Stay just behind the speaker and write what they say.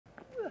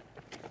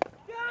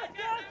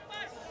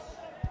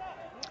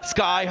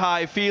Sky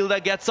high,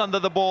 fielder gets under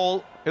the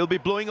ball. He'll be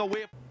blowing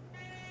away.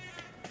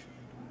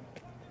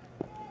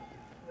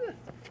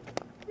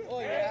 Oh,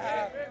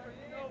 yeah.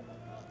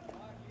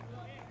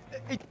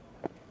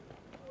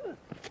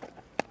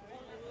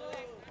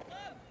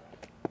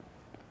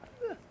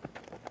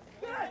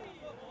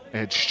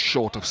 Edge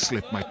short of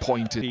slip, my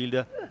point is.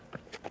 Fielder.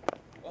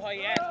 Oh,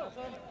 yes.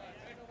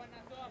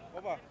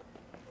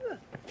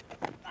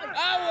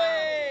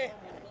 Away.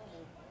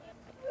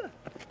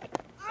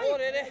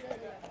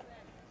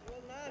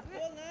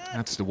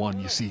 That's the one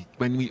you see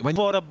when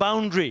For a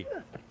boundary.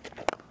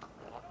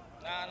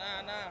 Nah.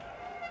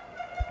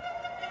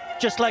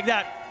 Just like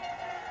that.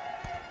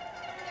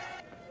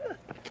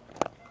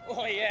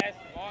 Oh, yes.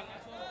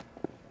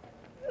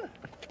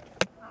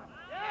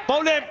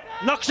 Bowled him.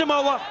 Knocks him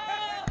over.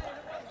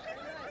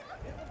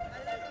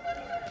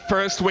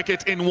 First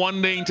wicket in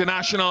one-day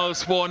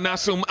internationals for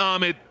Nasum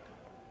Ahmed.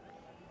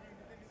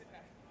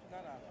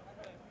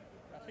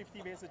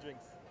 50 basic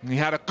drinks. He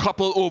had a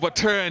couple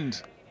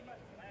overturned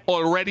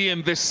already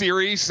in this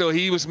series, so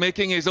he was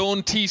making his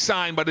own T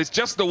sign, but it's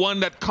just the one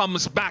that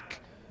comes back.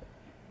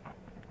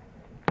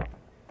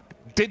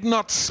 Did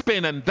not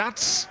spin, and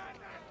that's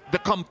the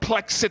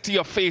complexity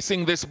of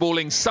facing this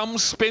bowling. Some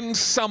spin,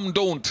 some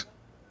don't.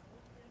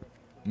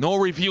 No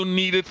review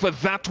needed for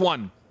that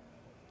one.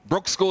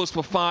 Brooks goes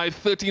for 5,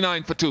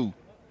 39 for 2.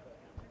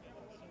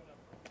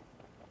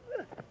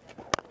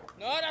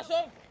 No,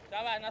 Nasum.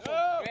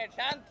 Nasum. Great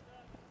chant.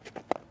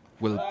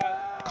 Will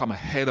come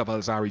ahead of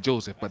Alzari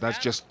Joseph, but that's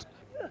just...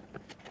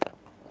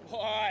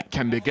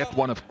 Can they get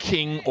one of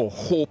King or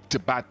Hope to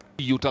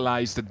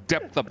utilize the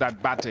depth of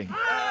that batting?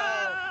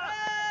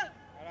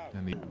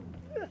 And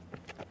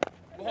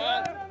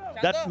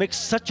That makes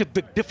such a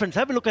big difference.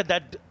 Have a look at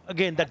that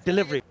again, that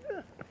delivery.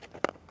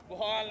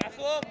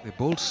 they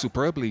bowled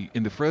superbly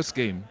in the first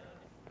game.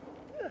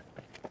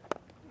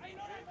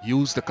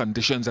 Used the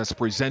conditions as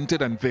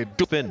presented, and they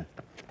do. Spin.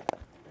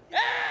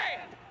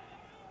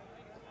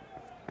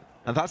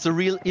 And that's a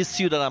real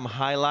issue that I'm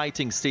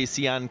highlighting,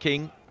 Stacey Ann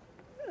King.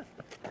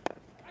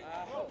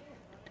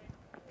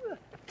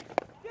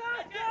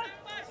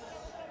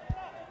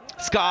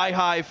 Sky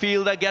high,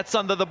 fielder gets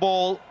under the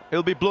ball.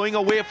 He'll be blowing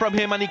away from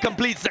him, and he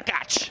completes the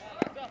catch.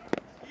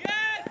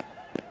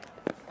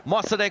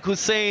 Mossadegh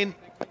Hussain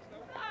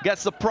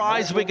gets the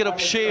prize wicket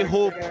of Shea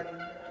Hope.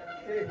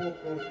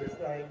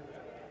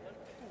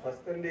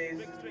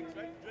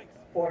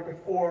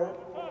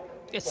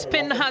 The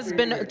spin has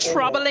been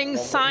troubling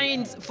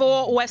signs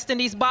for West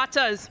Indies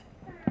batters.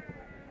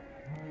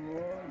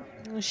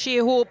 Shea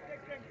Hope,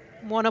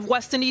 one of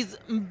West Indies'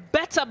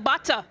 better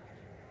batter,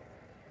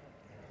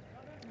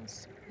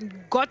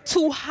 got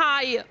too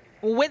high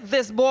with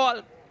this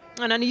ball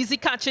and an easy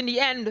catch in the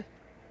end.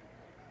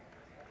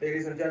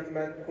 Ladies and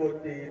gentlemen,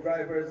 could the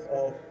drivers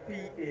of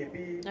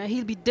PAB...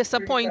 He'll be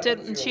disappointed,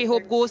 and Shea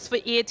Hope goes for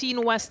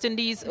 18, West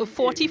Indies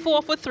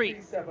 44 for 3.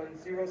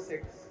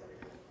 3706.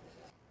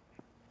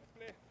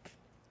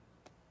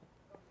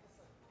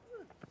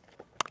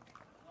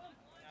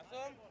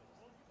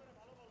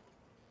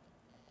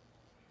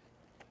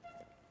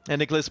 And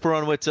Nicholas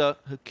Pooran with a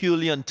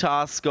Herculean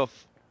task of...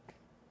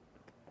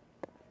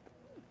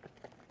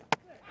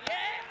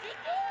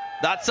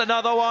 That's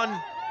another one.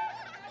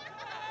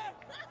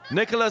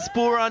 Nicholas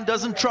Pooran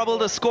doesn't trouble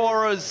the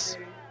scorers.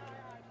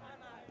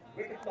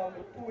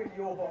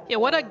 Yeah,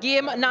 what a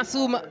game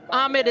Nasum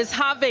Ahmed is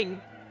having.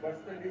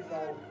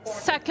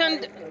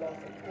 Second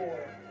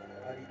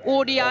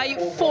ODI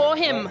for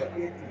him.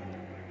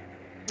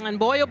 And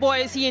boy, oh boy,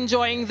 is he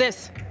enjoying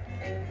this.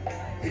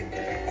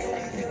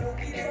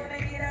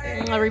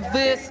 A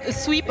reverse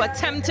sweep,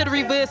 attempted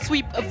reverse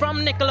sweep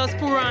from Nicholas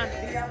Pooran.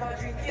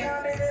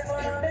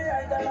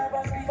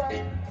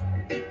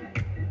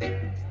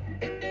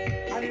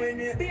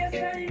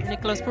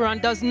 Nicholas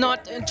Pooran does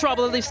not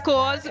trouble the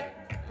scores.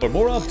 For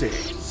more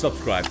updates,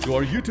 subscribe to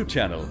our YouTube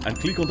channel and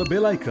click on the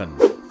bell icon.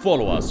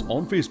 Follow us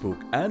on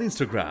Facebook and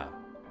Instagram.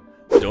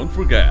 Don't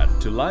forget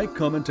to like,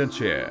 comment and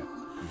share.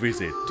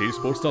 Visit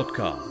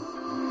tsports.com.